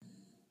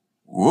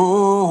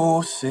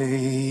Oh,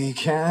 say,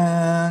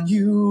 can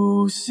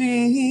you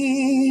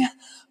see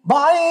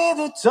by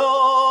the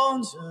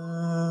dawn's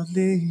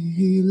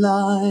early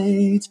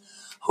light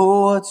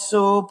what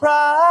so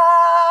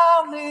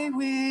proudly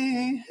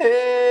we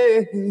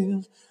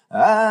hailed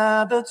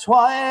at the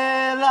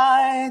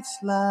twilight's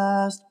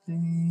last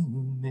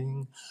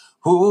gleaming,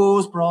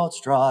 whose broad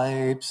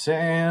stripes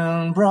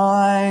and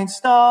bright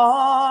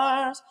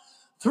stars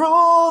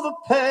through the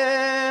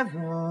perilous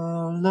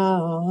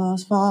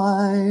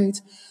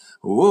fight,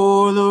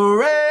 o'er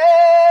the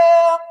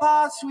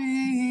ramparts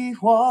we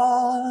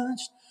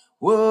watched,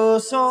 were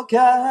so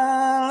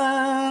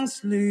gallantly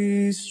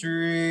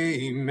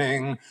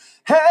streaming,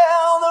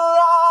 held the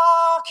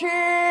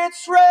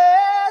rocket's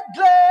red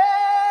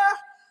glare,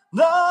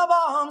 the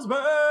bombs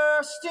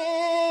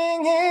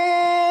bursting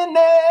in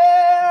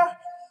air,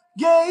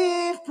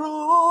 gave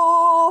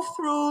proof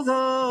through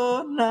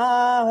the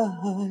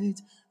night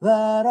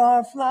that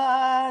our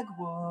flag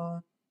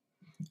was.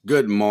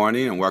 Good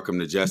morning and welcome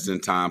to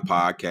JustNTine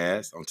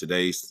podcast. On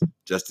today's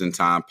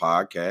JustNTine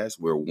podcast,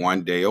 we're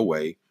one day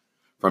away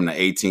from the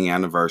 18th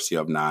anniversary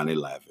of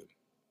 9/11.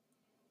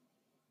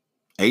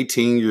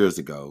 18 years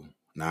ago,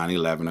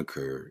 9/11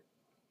 occurred.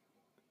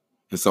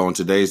 And so on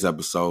today's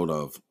episode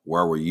of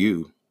Where Were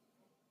You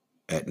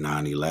at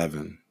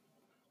 9/11,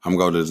 I'm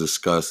going to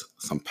discuss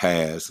some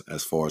past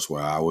as far as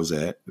where I was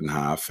at and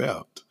how I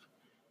felt.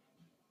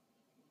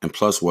 And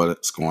plus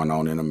what's going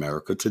on in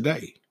America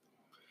today.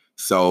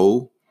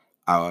 So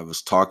I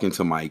was talking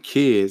to my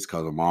kids,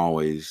 because I'm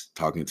always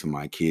talking to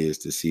my kids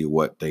to see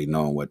what they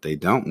know and what they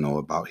don't know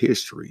about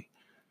history.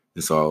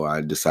 And so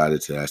I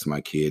decided to ask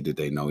my kid, did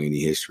they know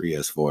any history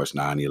as far as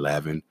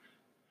 9/11?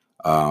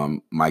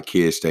 My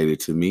kids stated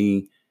to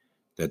me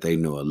that they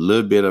knew a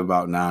little bit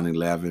about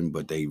 9/11,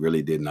 but they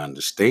really didn't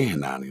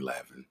understand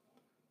 9/11.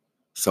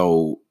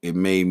 So it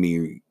made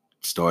me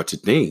start to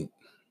think,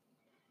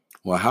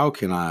 well, how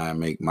can I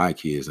make my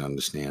kids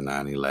understand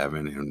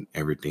 9/11 and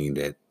everything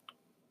that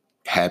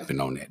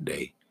happened on that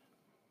day?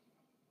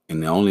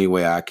 And the only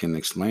way I can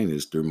explain it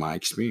is through my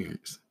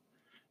experience.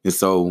 And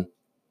so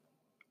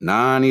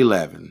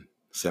 9/11,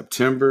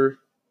 September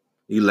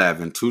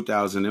 11,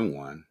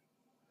 2001,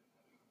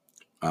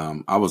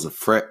 I was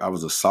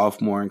a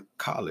sophomore in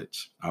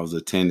college. I was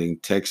attending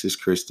Texas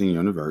Christian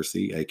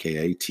University,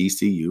 aka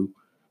TCU,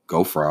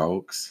 Go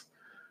Frogs,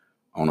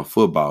 on a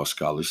football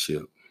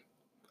scholarship.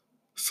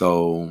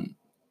 So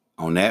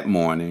on that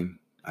morning,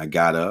 I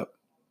got up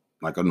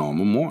like a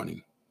normal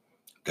morning,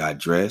 got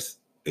dressed,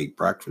 ate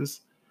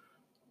breakfast,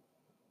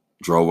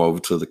 drove over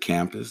to the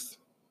campus,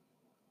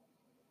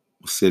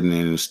 was sitting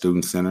in the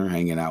student center,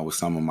 hanging out with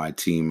some of my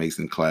teammates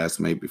and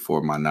classmates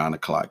before my 9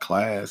 o'clock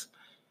class.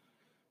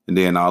 And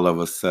then all of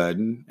a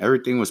sudden,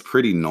 everything was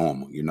pretty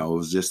normal. You know, it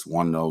was just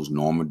one of those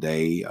normal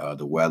days.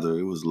 The weather,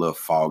 it was a little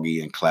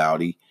foggy and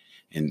cloudy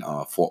in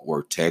Fort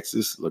Worth,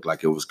 Texas. Looked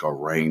like it was going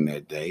to rain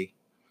that day.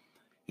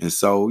 And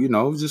so, you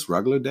know, it was just a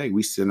regular day.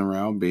 We sitting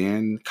around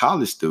being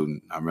college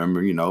student. I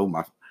remember, you know,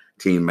 my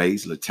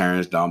teammates,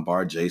 LaTerrence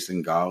Dunbar,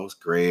 Jason Gauss,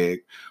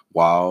 Greg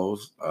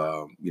Walls,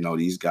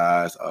 these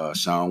guys,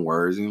 Sean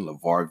Worthing,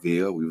 LeVar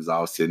Ville. We was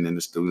all sitting in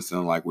the student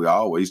center like we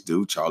always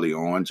do. Charlie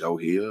Owen, Joe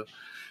Hill,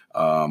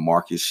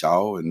 Marcus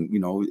Shaw, and, you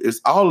know,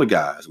 it's all the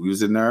guys. We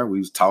was in there. We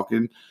was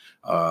talking,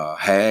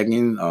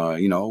 hagging,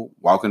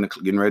 walking,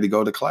 getting ready to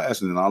go to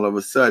class. And then all of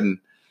a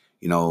sudden,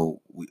 you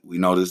know, we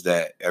noticed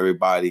that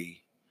everybody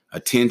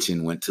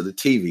attention went to the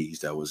TVs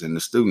that was in the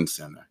student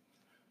center.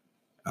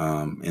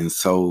 And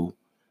so,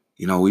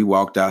 you know, we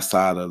walked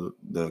outside of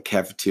the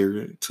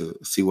cafeteria to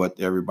see what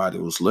everybody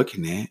was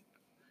looking at.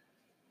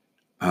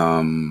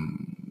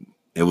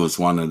 It was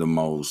one of the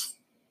most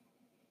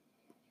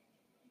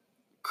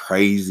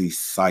crazy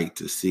sight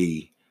to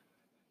see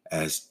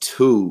as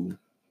two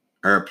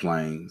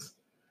airplanes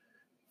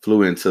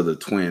flew into the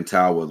Twin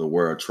Tower of the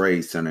World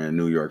Trade Center in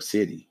New York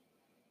City.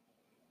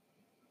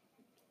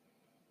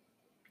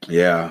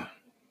 Yeah.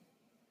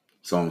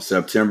 So on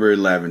September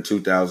 11,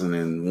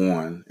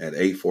 2001 at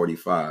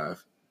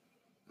 8:45,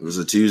 it was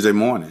a Tuesday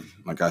morning.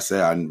 Like I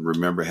said, I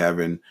remember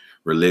having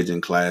religion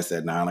class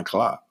at 9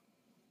 o'clock.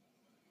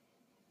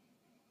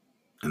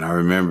 And I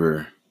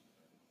remember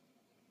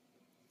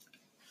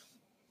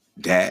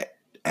that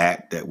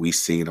act that we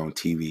seen on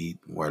TV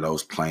where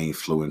those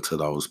planes flew into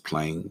those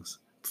planes.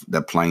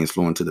 The planes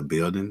flew into the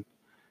building.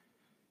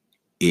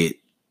 It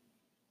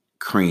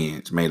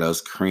made us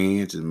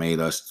cringe. It made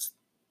us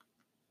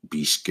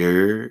be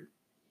scared.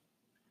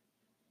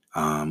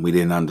 We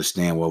didn't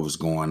understand what was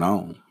going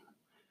on.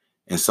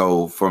 And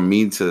so for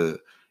me to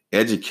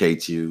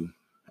educate you,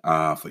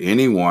 for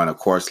anyone, of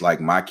course,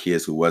 like my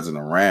kids who wasn't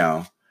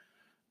around,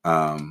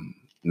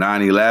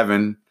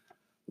 9/11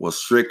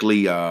 was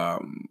strictly a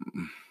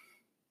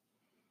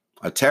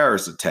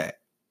terrorist attack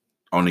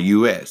on the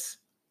U.S.,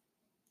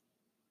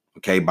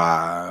 okay,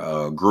 by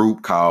a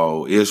group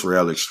called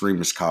Israel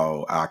extremists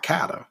called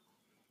Al-Qaeda.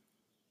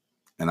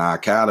 And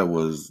Al-Qaeda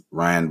was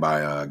ran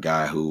by a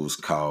guy who was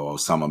called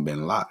Osama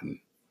bin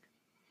Laden.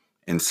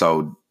 And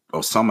so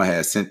Osama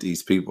had sent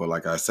these people,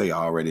 like I say,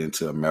 already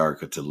into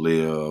America to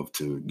live,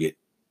 to get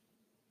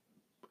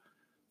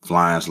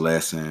flying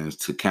lessons,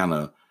 to kind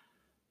of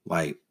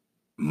like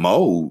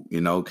mold,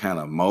 kind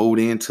of mold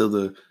into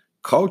the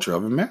culture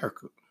of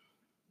America.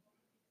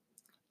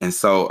 And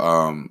so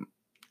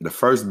the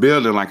first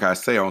building, like I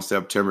say, on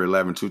September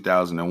 11,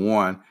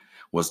 2001,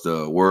 was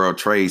the World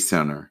Trade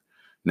Center.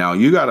 Now,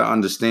 you got to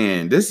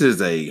understand, this is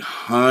a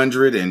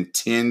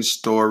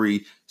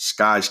 110-story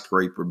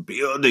skyscraper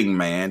building,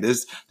 man.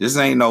 This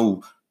ain't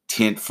no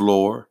 10th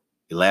floor,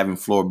 11th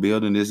floor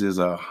building. This is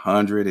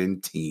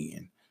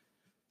 110.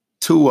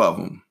 Two of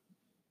them.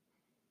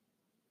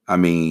 I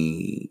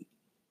mean,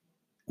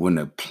 when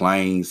the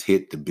planes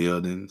hit the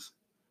buildings,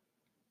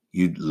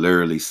 you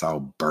literally saw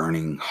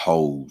burning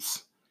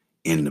holes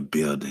in the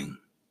building.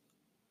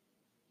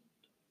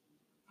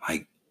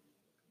 Like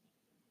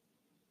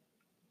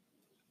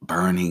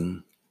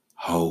burning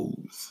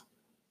holes.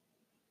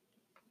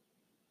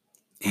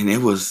 And it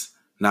was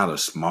not a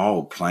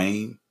small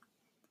plane.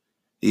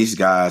 These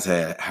guys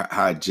had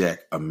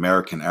hijacked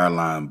American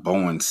airline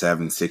Boeing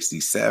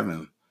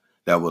 767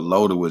 that was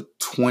loaded with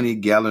 20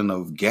 gallons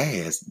of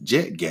gas,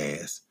 jet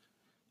gas.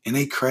 And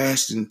they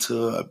crashed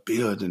into a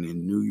building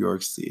in New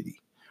York City.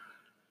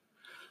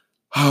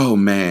 Oh,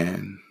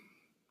 man.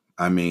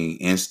 I mean,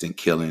 instant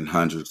killing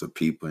hundreds of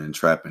people and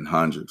trapping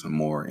hundreds or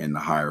more in the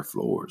higher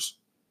floors.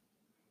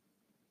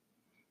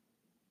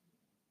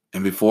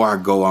 And before I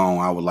go on,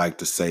 I would like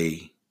to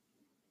say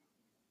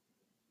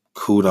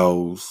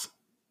kudos,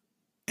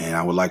 and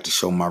I would like to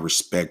show my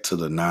respect to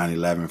the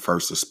 9/11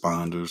 first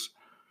responders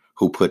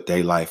who put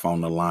their life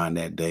on the line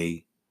that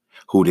day,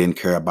 who didn't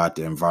care about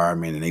the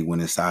environment, and they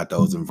went inside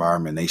those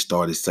environments. They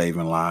started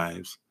saving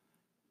lives.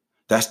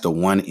 That's the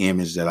one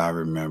image that I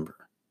remember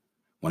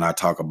when I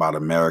talk about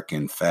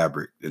American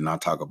fabric and I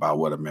talk about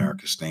what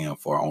America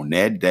stands for. On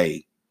that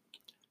day,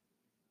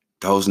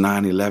 those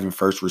 9/11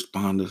 first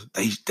responders,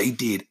 they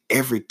did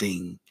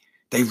everything.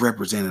 They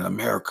represented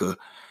America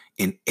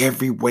in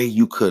every way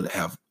you could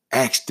have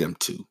asked them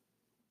to.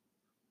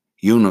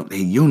 They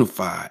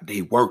unified.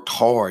 They worked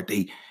hard.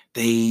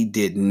 They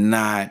did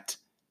not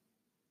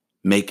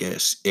make an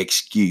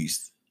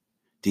excuse.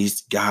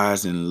 These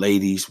guys and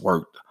ladies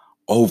worked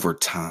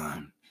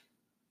overtime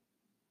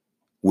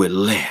with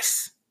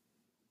less,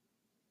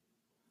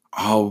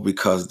 all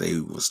because they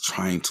was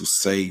trying to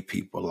save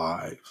people's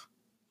lives.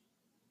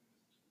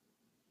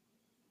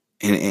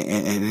 And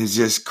it's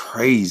just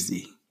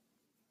crazy.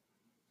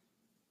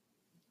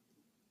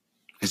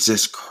 It's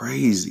just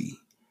crazy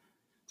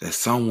that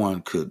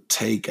someone could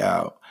take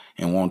out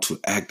and want to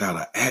act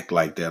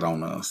like that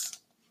on us,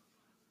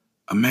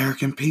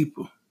 American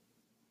people.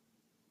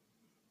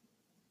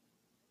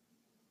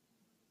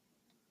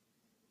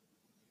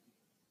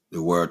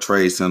 The World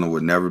Trade Center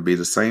would never be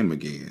the same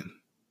again.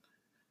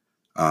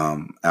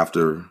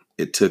 After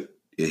it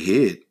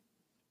hit,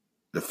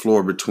 the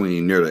floor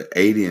between near the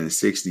 80 and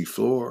 60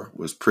 floor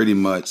was pretty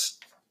much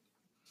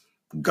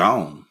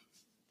gone.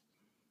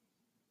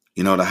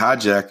 The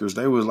hijackers,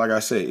 they was, like I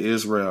said,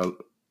 Israel,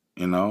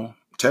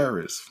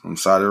 terrorists from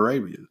Saudi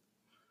Arabia.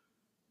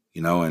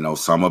 And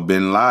Osama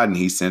bin Laden,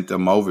 he sent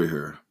them over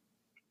here.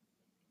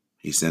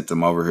 He sent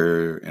them over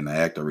here in an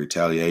act of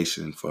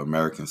retaliation for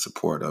American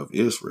support of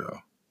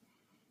Israel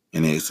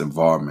and its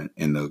involvement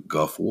in the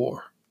Gulf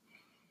War.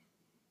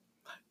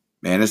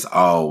 Man, it's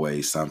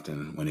always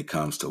something when it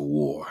comes to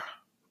war.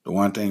 The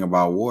one thing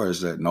about war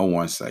is that no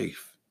one's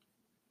safe.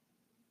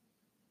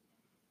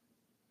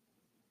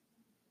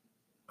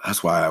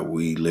 That's why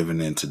we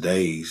living in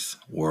today's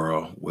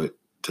world with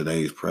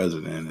today's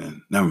president,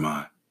 and never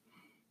mind.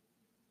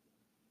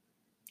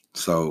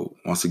 So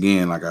once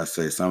again, like I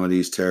said, some of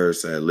these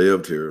terrorists that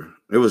lived here,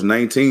 it was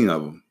 19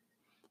 of them.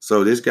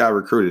 So this guy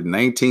recruited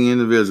 19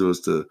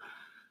 individuals to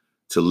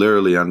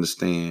literally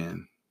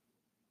understand,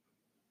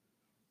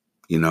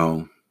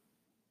 and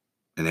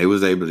they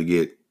was able to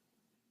get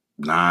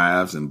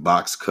knives and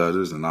box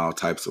cutters and all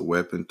types of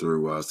weapons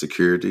through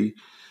security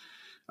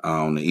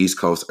on the East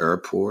Coast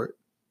airport,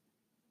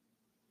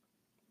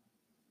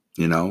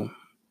 and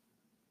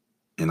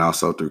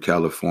also through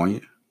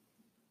California.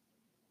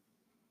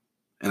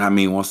 And I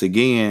mean, once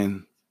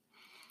again,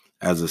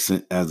 as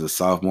a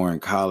sophomore in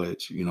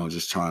college,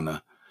 just trying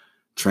to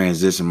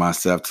transition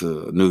myself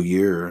to a new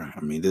year.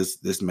 I mean,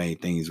 this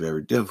made things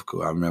very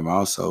difficult. I remember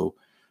also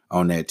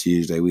on that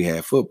Tuesday we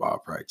had football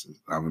practice.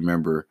 I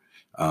remember,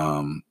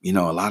 a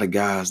lot of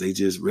guys, they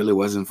just really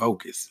wasn't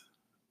focused.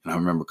 And I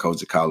remember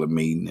Coach called a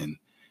meeting,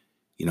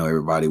 and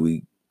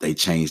everybody they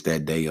changed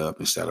that day up.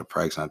 Instead of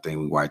practice, I think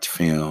we watched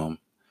film.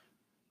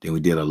 Then we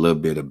did a little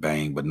bit of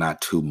bang, but not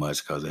too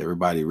much because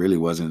everybody really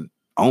wasn't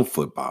on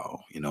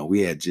football.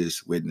 We had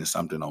just witnessed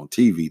something on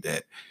TV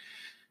that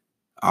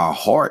our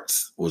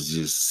hearts was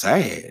just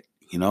sad.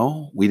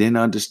 We didn't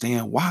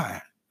understand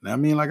why. I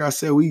mean, like I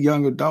said, we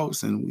young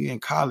adults and we in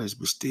college,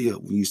 but still,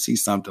 when you see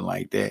something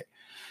like that,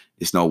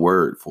 it's no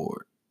word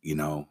for it.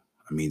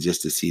 I mean,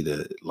 just to see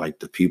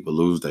the people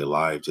lose their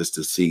lives, just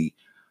to see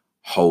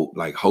hope,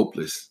 like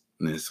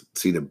hopelessness,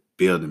 see the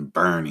building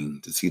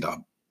burning, to see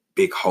the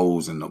big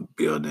holes in the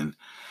building,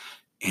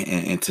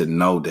 and to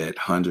know that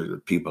hundreds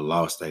of people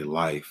lost their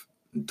life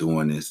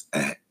doing this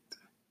act.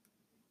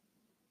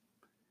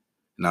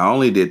 Not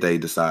only did they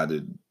decide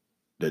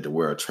that the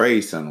World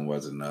Trade Center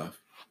was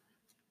enough,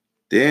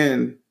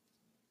 then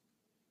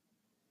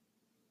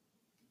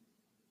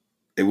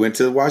they went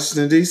to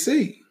Washington,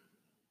 D.C.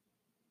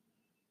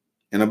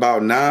 And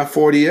about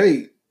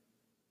 9:48,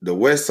 the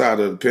west side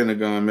of the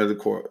Pentagon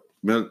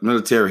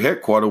military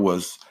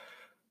headquarters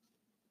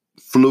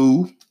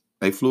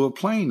they flew a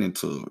plane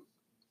into it.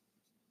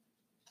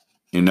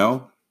 You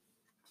know?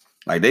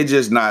 Like they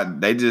just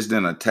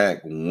didn't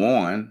attack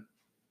one.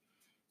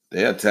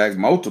 They attacked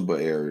multiple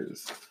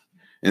areas.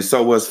 And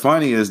so what's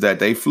funny is that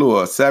they flew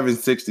a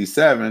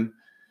 767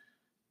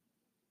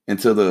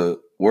 into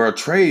the World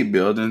Trade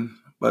Building,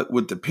 but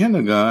with the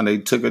Pentagon, they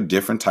took a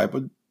different type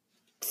of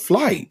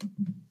flight.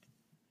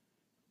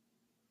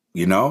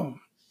 You know?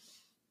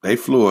 They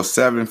flew a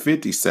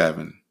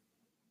 757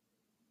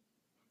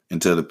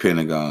 into the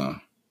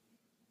Pentagon,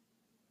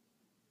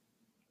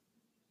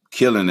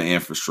 killing the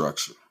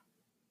infrastructure.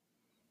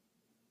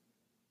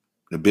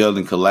 The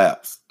building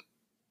collapsed.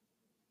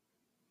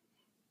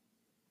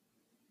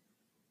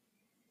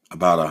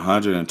 About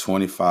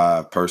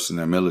 125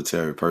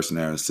 military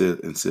personnel, and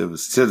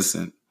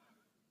citizens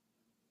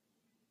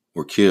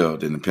were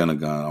killed in the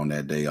Pentagon on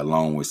that day,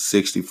 along with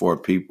 64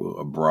 people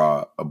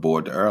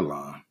aboard the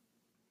airline.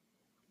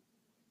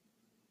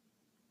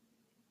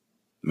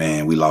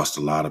 Man, we lost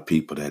a lot of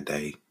people that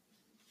day.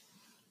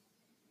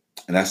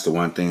 And that's the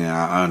one thing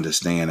I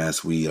understand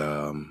as we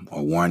are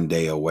one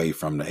day away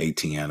from the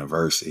 18th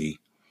anniversary.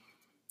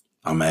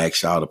 I'm going to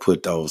ask y'all to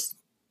put those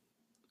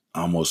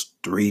almost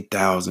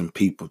 3,000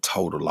 people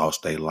total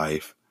lost their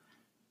life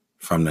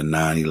from the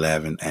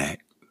 9/11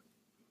 act.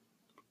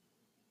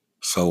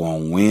 So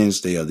on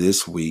Wednesday of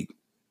this week,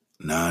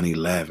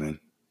 9/11,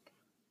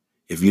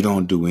 if you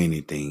don't do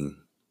anything,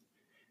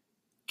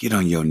 get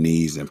on your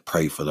knees and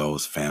pray for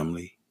those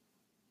family.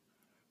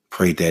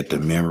 Pray that the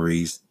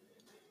memories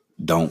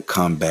don't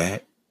come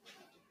back.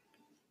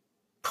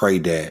 Pray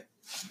that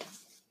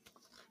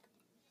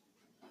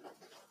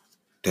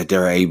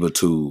they're able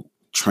to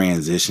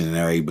transition and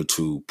they're able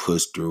to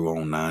push through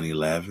on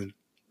 9/11.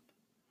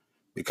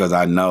 Because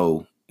I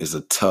know it's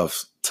a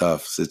tough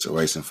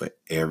situation for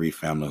every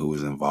family who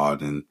is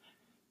involved in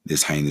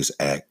this heinous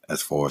act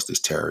as far as this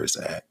terrorist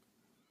act.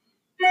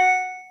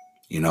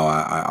 You know,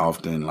 I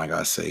often, like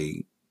I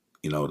say,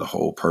 you know, the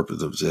whole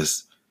purpose of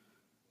just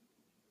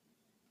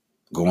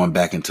going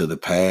back into the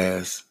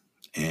past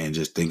and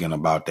just thinking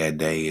about that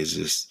day is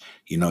just,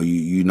 you know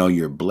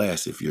you're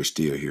blessed if you're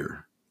still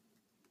here.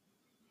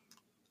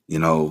 You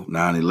know,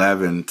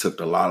 9/11 took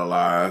a lot of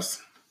lives.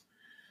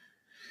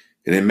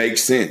 And it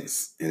makes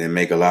sense. And it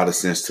make a lot of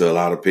sense to a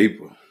lot of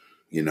people,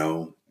 you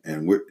know.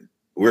 And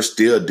we're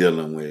still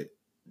dealing with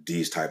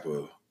these type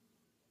of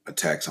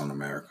attacks on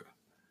America.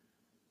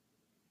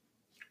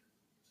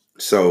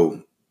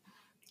 So,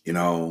 you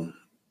know,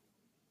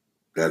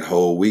 that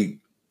whole week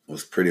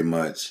was pretty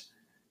much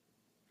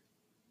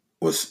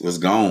was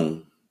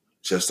gone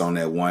just on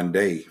that one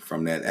day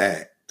from that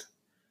act.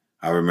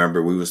 I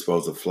remember we were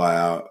supposed to fly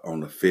out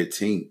on the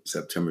 15th,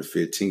 September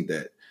 15th,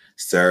 that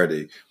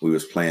Saturday. We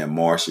was playing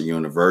Marshall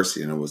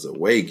University, and it was a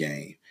away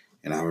game.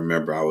 And I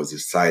remember I was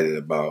excited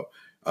about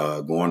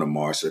going to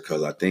Marshall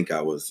because I think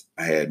I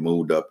had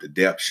moved up the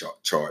depth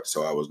chart,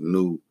 so I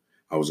knew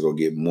I was going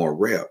to get more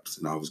reps,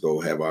 and I was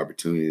going to have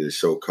opportunity to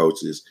show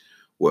coaches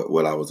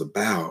what I was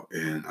about.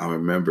 And I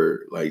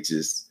remember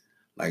just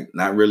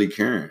not really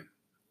caring,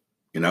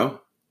 you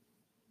know.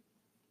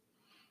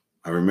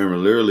 I remember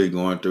literally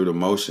going through the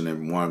motion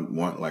and one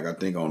like I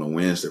think on a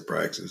Wednesday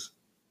practice.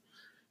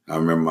 I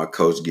remember my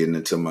coach getting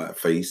into my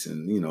face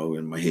and, you know,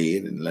 in my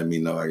head and let me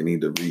know I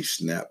need to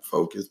re-snap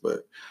focus.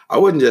 But I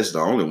wasn't just the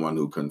only one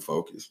who couldn't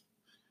focus.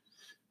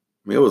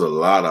 I mean, it was a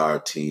lot of our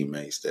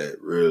teammates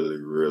that really,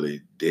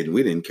 really didn't.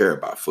 We didn't care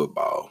about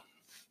football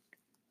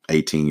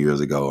 18 years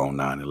ago on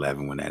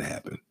 9/11 when that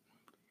happened.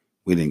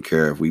 We didn't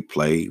care if we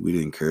played. We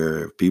didn't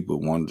care if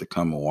people wanted to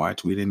come and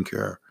watch. We didn't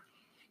care.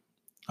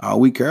 All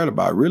we cared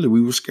about, really,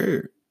 we were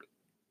scared.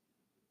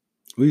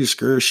 We were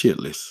scared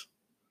shitless.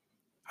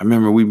 I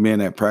remember we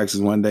been at practice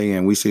one day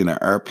and we seen an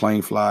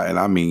airplane fly. And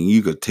I mean,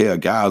 you could tell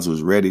guys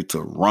was ready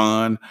to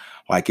run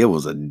like it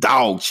was a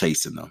dog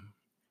chasing them.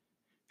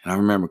 And I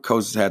remember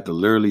coaches had to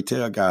literally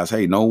tell guys,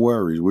 hey, no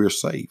worries, we're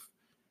safe.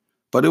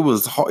 But it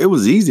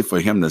was easy for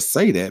him to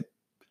say that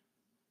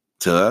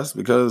to us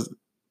because,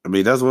 I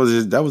mean, that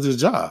was his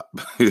job.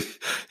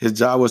 His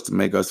job was to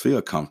make us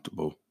feel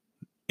comfortable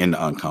in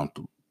the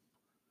uncomfortable.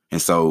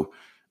 And so,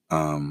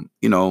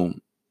 you know,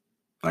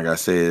 like I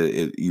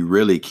said, you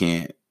really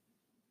can't,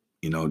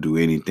 you know, do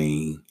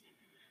anything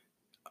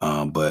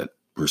but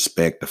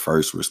respect the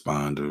first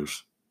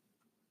responders,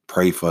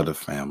 pray for the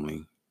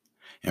family,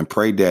 and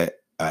pray that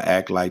an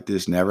act like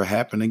this never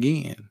happen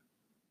again.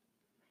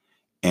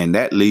 And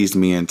that leads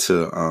me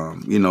into,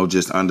 you know,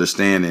 just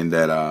understanding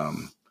that,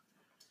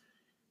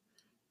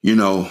 you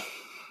know,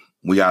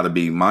 we got to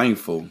be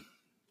mindful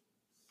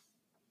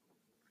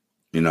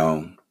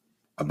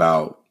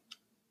about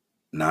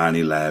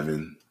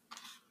 9/11.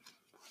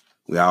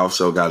 We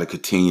also got to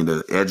continue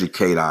to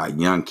educate our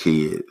young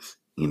kids.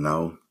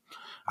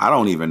 I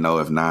don't even know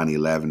if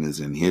 9/11 is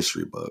in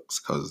history books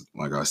because,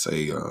 like I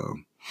say,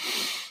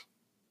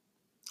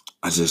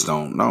 I just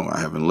don't know. I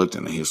haven't looked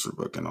in a history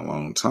book in a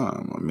long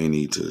time. I may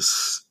need to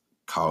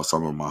call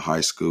some of my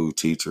high school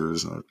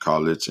teachers or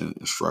college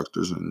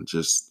instructors and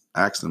just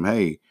ask them,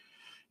 hey,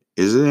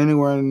 is it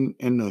anywhere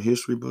in the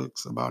history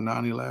books about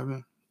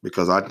 9/11?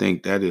 Because I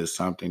think that is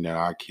something that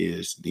our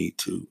kids need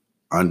to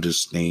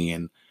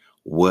understand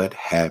what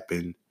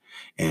happened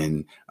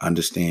and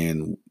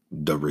understand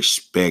the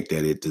respect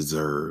that it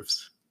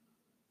deserves.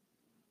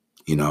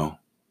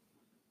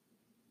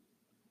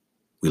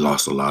 We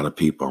lost a lot of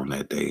people on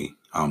that day.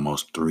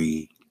 Almost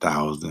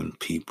 3,000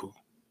 people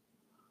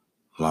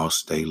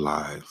lost their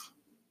lives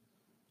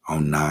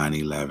on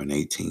 9/11,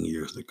 18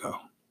 years ago.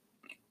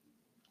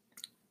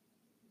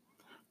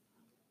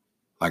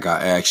 Like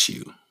I asked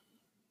you,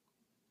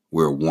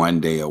 we're one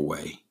day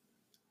away.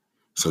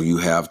 So you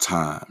have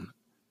time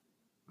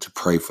to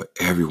pray for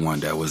everyone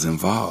that was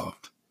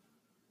involved,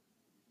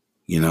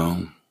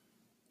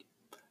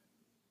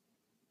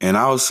 And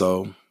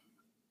also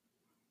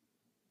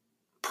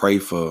pray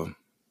for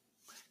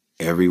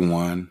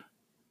everyone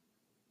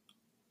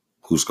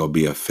who's going to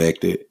be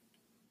affected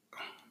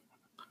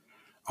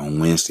on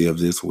Wednesday of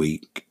this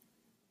week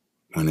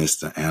when it's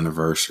the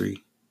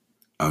anniversary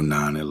of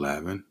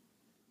 9/11.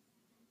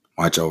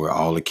 Watch over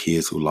all the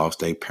kids who lost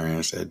their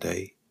parents that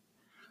day,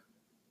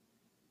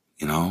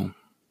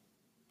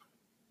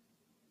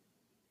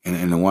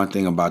 And the one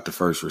thing about the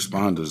first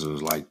responders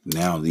is like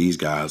now these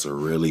guys are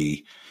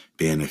really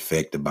being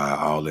affected by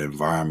all the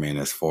environment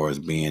as far as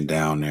being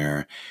down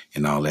there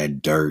and all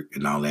that dirt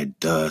and all that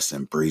dust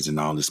and breathing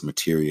all this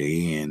material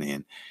in.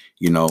 And,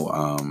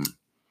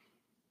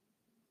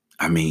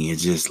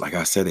 it's just, like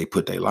I said, they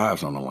put their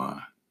lives on the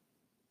line.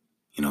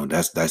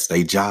 That's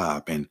their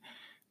job. And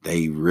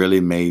they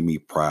really made me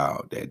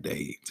proud that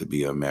day to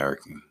be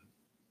American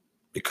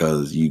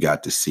because you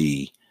got to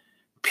see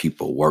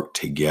people work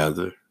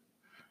together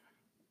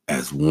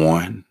as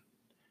one.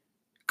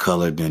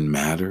 Color didn't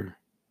matter.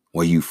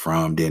 Where you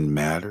from didn't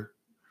matter.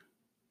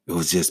 It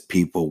was just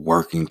people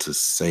working to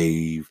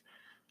save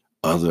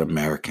other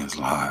Americans'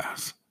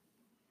 lives.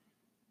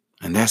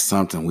 And that's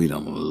something we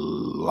done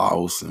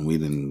lost and we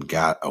done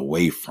got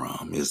away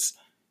from, is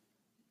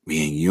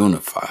being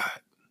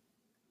unified.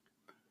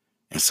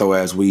 And so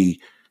as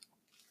we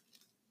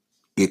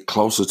get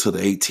closer to the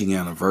 18th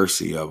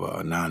anniversary of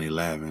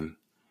 9/11,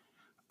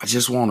 I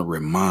just want to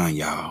remind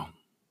y'all,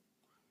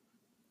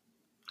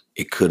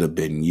 it could have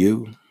been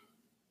you.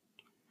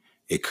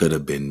 It could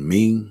have been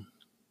me.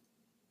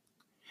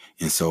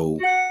 And so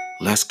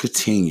let's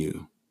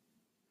continue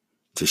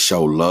to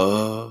show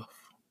love.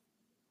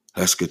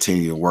 Let's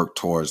continue to work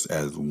towards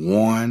as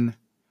one.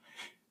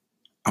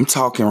 I'm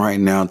talking right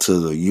now to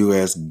the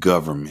U.S.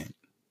 government.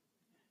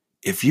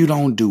 If you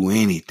don't do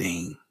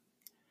anything,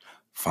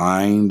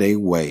 find a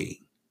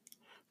way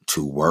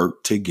to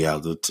work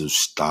together to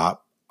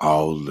stop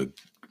all the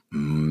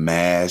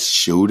mass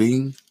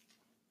shooting.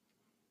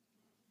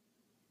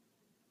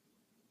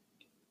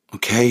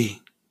 Okay?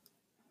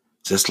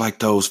 Just like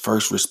those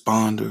first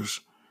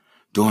responders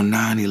during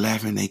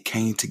 9/11, they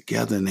came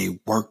together and they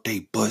worked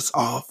their butts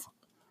off.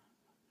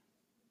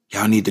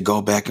 Y'all need to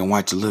go back and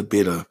watch a little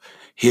bit of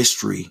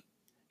history.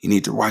 You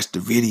need to watch the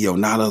video,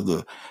 not of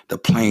the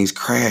planes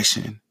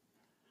crashing,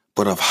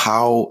 but of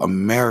how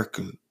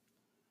America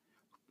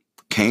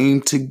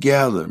came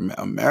together.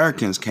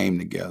 Americans came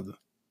together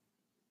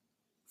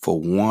for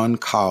one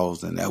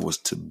cause, and that was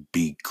to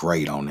be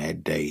great on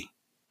that day.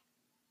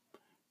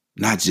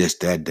 Not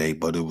just that day,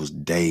 but it was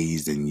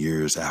days and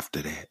years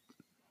after that.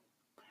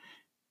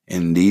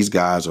 And these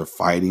guys are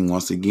fighting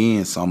once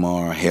again. Some of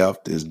our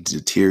health is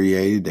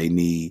deteriorated. They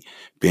need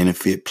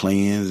benefit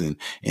plans,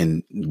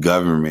 and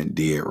government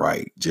did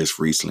right just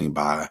recently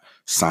by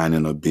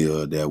signing a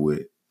bill that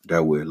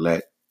would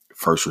let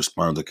first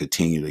responders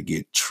continue to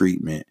get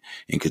treatment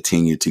and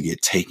continue to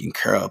get taken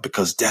care of,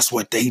 because that's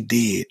what they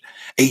did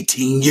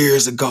 18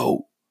 years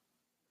ago.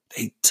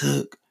 They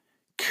took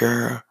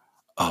care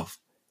of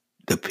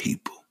the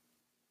people.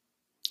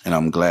 And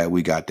I'm glad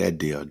we got that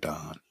deal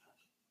done.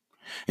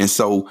 And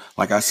so,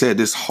 like I said,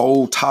 this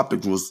whole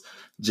topic was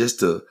just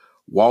to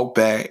walk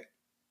back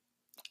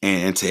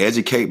and to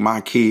educate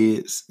my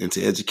kids and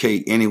to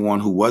educate anyone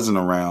who wasn't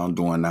around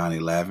during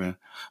 9/11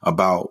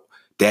 about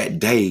that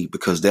day,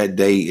 because that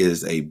day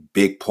is a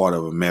big part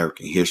of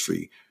American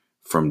history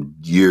from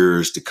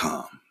years to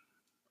come.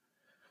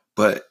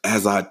 But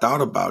as I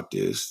thought about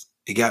this,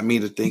 it got me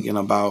to thinking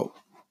about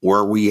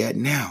where we at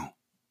now.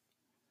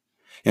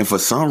 And for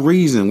some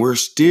reason, we're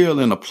still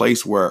in a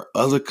place where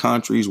other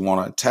countries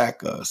want to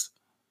attack us.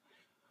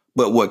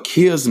 But what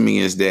kills me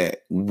is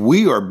that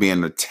we are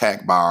being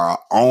attacked by our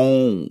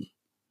own.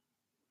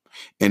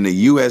 And the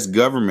U.S.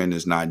 government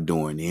is not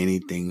doing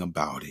anything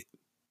about it.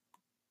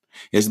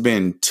 It's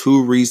been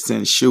 2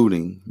 recent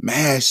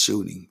mass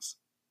shootings.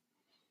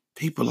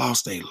 People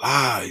lost their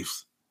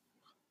lives.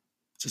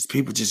 Just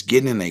people just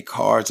getting in their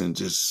cars and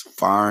just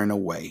firing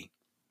away.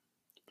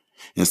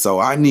 And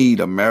so I need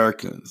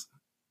Americans.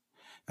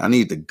 I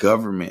need the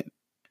government.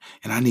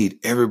 And I need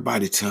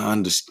everybody to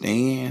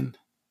understand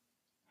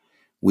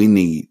we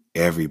need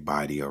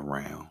everybody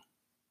around.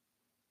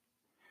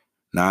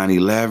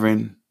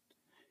 9/11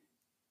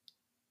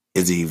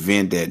 is an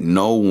event that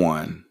no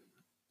one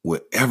will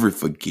ever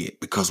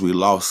forget because we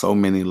lost so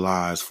many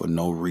lives for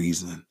no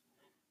reason.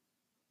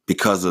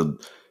 Because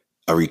of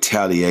a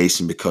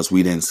retaliation, because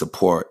we didn't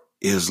support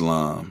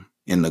Islam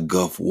in the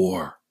Gulf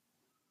War.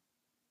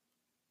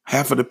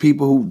 Half of the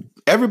people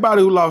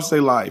everybody who lost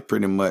their life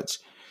pretty much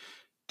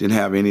didn't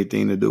have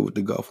anything to do with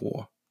the Gulf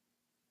War.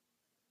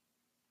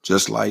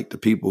 Just like the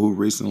people who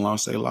recently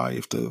lost their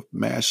life to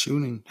mass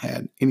shooting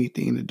had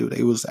anything to do.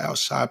 They was out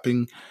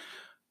shopping.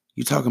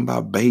 You talking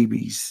about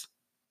babies,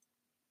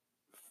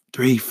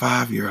 3,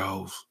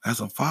 5-year-olds. As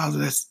a father,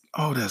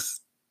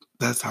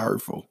 that's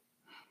hurtful.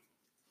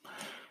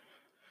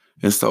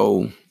 And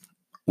so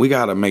we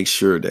got to make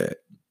sure that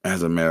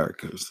as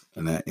Americans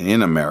and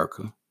in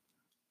America,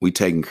 we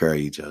taking care of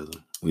each other.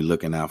 We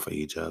looking out for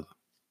each other.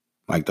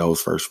 Like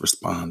those first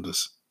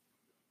responders.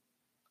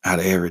 Out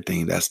of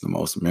everything, that's the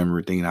most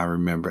memorable thing I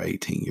remember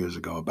 18 years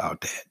ago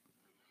about that.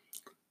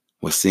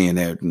 Was seeing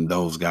that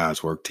those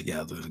guys work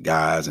together,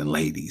 guys and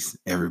ladies,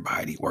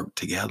 everybody worked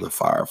together,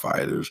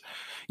 firefighters,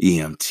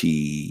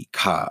 EMT,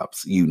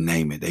 cops, you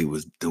name it, they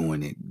was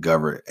doing it,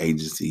 government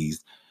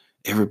agencies,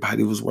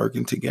 everybody was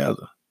working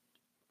together.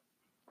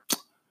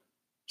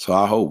 So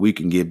I hope we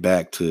can get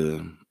back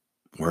to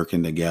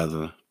working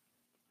together.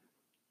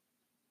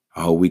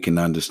 I hope we can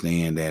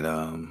understand that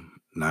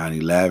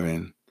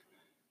 9/11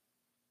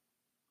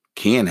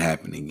 can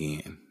happen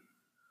again.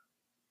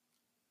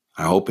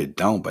 I hope it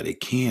don't, but it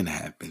can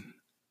happen.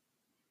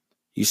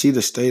 You see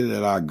the state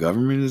that our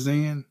government is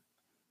in?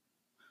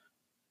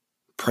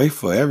 Pray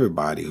for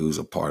everybody who's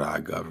a part of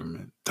our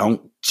government.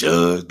 Don't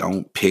judge,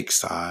 don't pick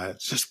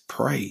sides. Just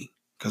pray,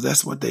 because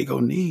that's what they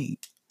gonna need.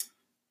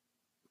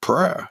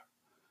 Prayer.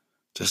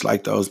 Just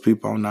like those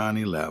people on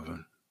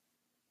 9/11.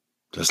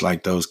 Just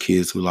like those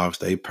kids who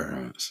lost their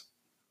parents.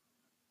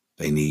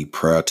 They need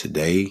prayer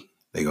today.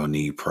 They gonna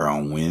need prayer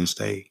on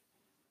Wednesday.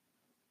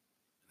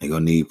 They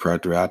gonna need prayer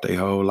throughout their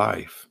whole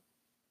life.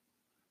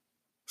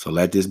 So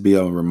let this be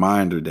a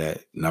reminder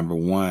that, number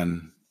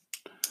one,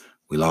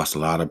 we lost a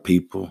lot of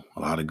people,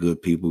 a lot of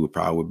good people who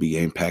probably would be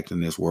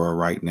impacting this world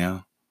right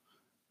now.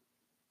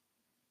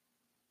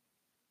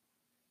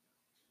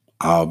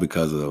 All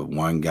because of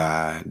one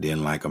guy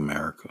didn't like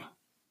America.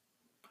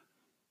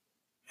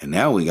 And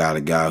now we got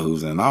a guy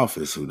who's in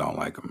office who don't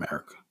like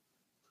America.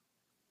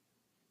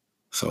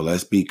 So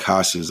let's be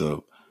cautious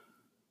of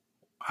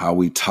how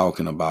we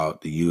talking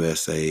about the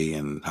USA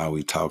and how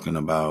we talking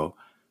about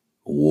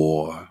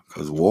war,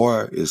 because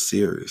war is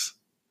serious.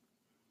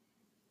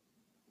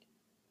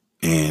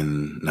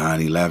 And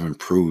 9/11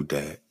 proved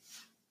that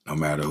no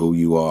matter who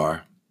you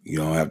are, you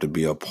don't have to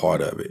be a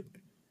part of it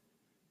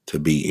to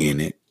be in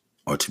it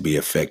or to be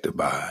affected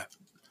by it.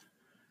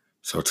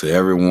 So to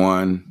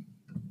everyone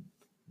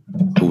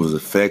who was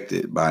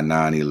affected by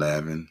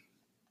 9/11,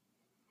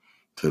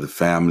 to the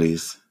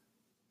families,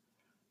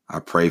 I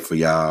pray for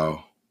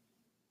y'all.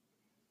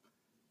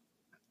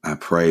 I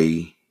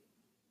pray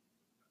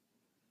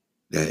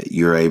that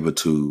you're able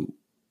to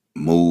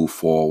move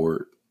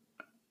forward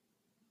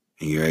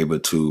and you're able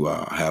to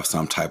have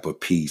some type of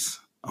peace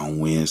on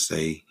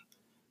Wednesday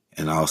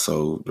and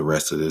also the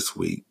rest of this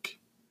week.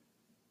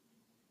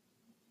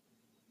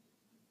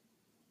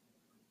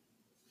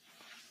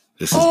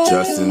 This is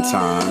Just in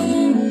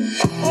Time.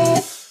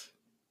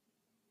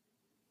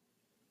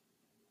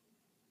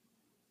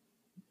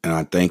 And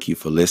I thank you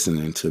for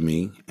listening to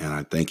me, and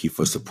I thank you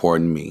for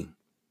supporting me.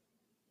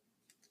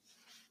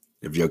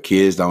 If your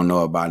kids don't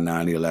know about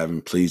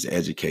 9/11, please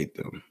educate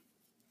them.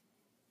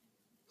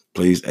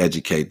 Please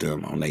educate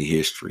them on their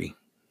history,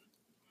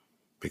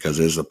 because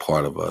it's a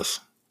part of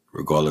us.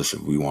 Regardless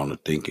if we want to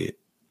think it,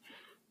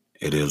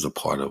 it is a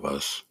part of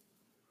us.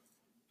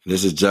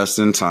 This is Just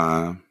in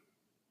Time.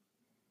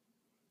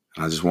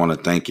 And I just want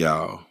to thank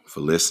y'all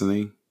for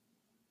listening.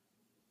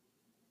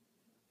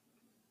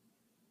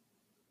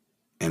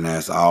 And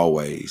as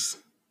always,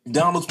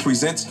 McDonald's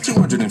presents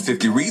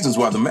 250 reasons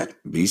why the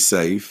be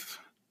safe.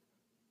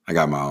 I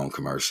got my own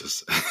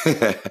commercials.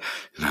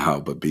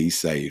 No, but be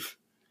safe.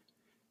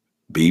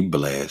 Be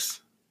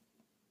blessed.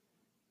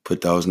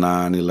 Put those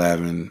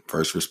 9/11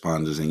 first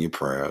responders in your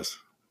prayers.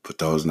 Put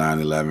those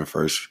 9/11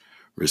 first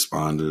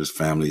responders,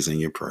 families in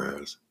your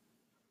prayers.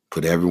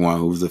 Put everyone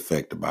who's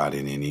affected by it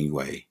in any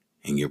way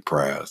in your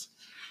prayers.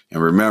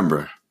 And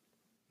remember,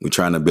 we're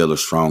trying to build a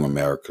strong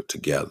America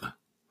together.